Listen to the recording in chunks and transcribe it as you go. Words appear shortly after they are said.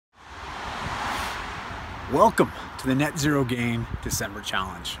Welcome to the Net Zero Gain December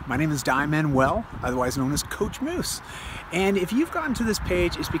Challenge. My name is Manuel, otherwise known as Coach Moose. And if you've gotten to this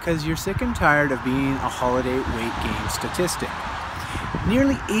page, it's because you're sick and tired of being a holiday weight gain statistic.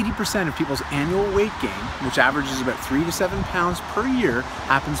 Nearly 80% of people's annual weight gain, which averages about 3 to 7 pounds per year,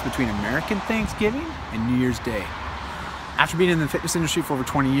 happens between American Thanksgiving and New Year's Day. After being in the fitness industry for over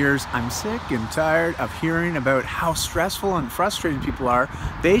 20 years, I'm sick and tired of hearing about how stressful and frustrating people are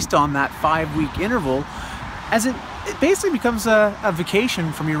based on that 5-week interval, as it basically becomes a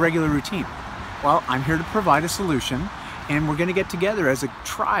vacation from your regular routine. Well, I'm here to provide a solution, and we're going to get together as a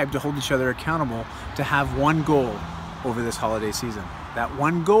tribe to hold each other accountable to have one goal over this holiday season. That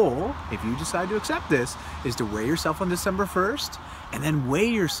one goal, if you decide to accept this, is to weigh yourself on December 1st and then weigh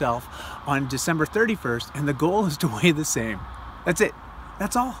yourself on December 31st, and the goal is to weigh the same. That's it.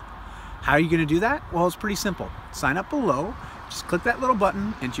 That's all. How are you going to do that? Well, it's pretty simple. Sign up below. Just click that little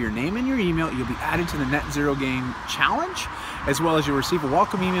button, enter your name and your email. You'll be added to the Net Zero Gain Challenge, as well as you'll receive a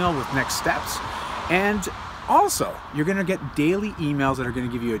welcome email with next steps. And also, you're going to get daily emails that are going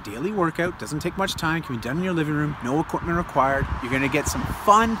to give you a daily workout. Doesn't take much time, can be done in your living room, no equipment required. You're going to get some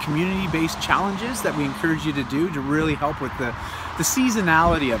fun community-based challenges that we encourage you to do to really help with the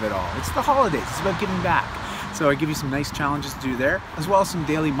seasonality of it all. It's the holidays, it's about giving back. So I give you some nice challenges to do there, as well as some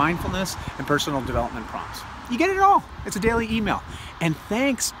daily mindfulness and personal development prompts. You get it all. It's a daily email. And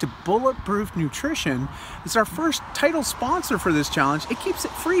thanks to Bulletproof Nutrition, it's our first title sponsor for this challenge. It keeps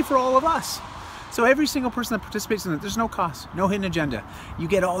it free for all of us. So every single person that participates in it, there's no cost, no hidden agenda. You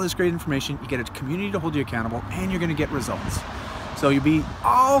get all this great information, you get a community to hold you accountable, and you're gonna get results. So you'll be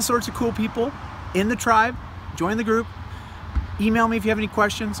all sorts of cool people in the tribe. Join the group. Email me if you have any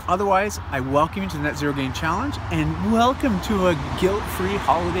questions. Otherwise, I welcome you to the Net Zero Gain Challenge, and welcome to a guilt-free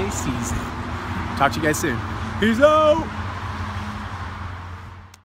holiday season. Talk to you guys soon. Peace out!